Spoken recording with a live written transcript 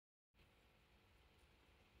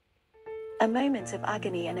A moment of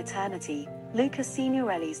agony and eternity, Luca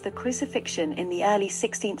Signorelli's The Crucifixion in the early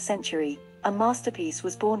 16th century, a masterpiece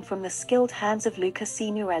was born from the skilled hands of Luca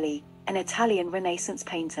Signorelli, an Italian Renaissance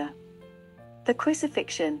painter. The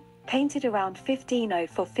Crucifixion, painted around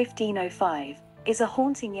 1504–1505, is a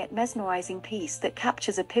haunting yet mesmerizing piece that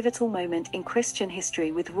captures a pivotal moment in Christian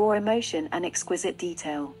history with raw emotion and exquisite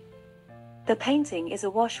detail. The painting is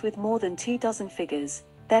awash with more than 24 figures,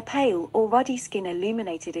 their pale or ruddy skin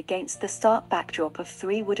illuminated against the stark backdrop of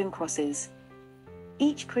 3 wooden crosses.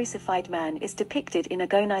 Each crucified man is depicted in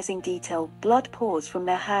agonizing detail, blood pours from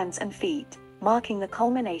their hands and feet, marking the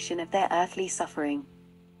culmination of their earthly suffering.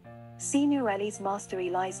 Signorelli's mastery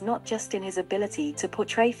lies not just in his ability to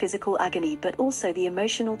portray physical agony but also the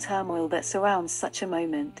emotional turmoil that surrounds such a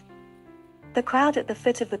moment. The crowd at the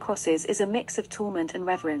foot of the crosses is a mix of torment and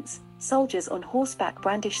reverence. Soldiers on horseback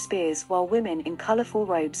brandish spears while women in colorful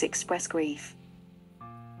robes express grief.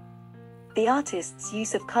 The artist's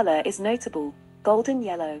use of color is notable. Golden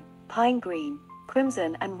yellow, pine green,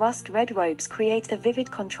 crimson and rust red robes create a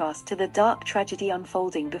vivid contrast to the dark tragedy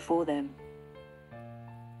unfolding before them.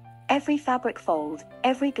 Every fabric fold,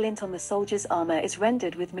 every glint on the soldier's armor is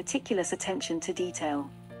rendered with meticulous attention to detail.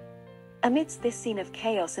 Amidst this scene of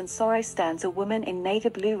chaos and sorrow stands a woman in navy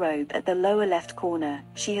blue robe at the lower left corner.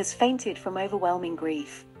 She has fainted from overwhelming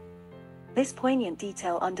grief. This poignant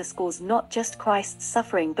detail underscores not just Christ's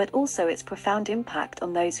suffering but also its profound impact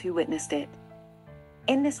on those who witnessed it.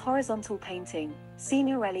 In this horizontal painting,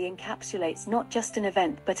 Signorelli encapsulates not just an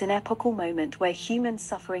event but an epochal moment where human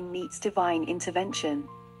suffering meets divine intervention.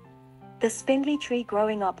 The spindly tree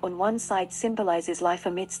growing up on one side symbolizes life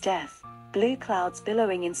amidst death. Blue clouds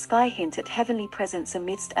billowing in sky hint at heavenly presence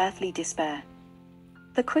amidst earthly despair.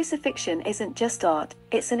 The Crucifixion isn't just art,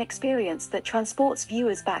 it's an experience that transports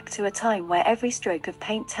viewers back to a time where every stroke of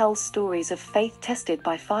paint tells stories of faith tested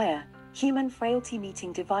by fire, human frailty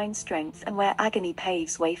meeting divine strength, and where agony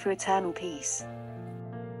paves way for eternal peace.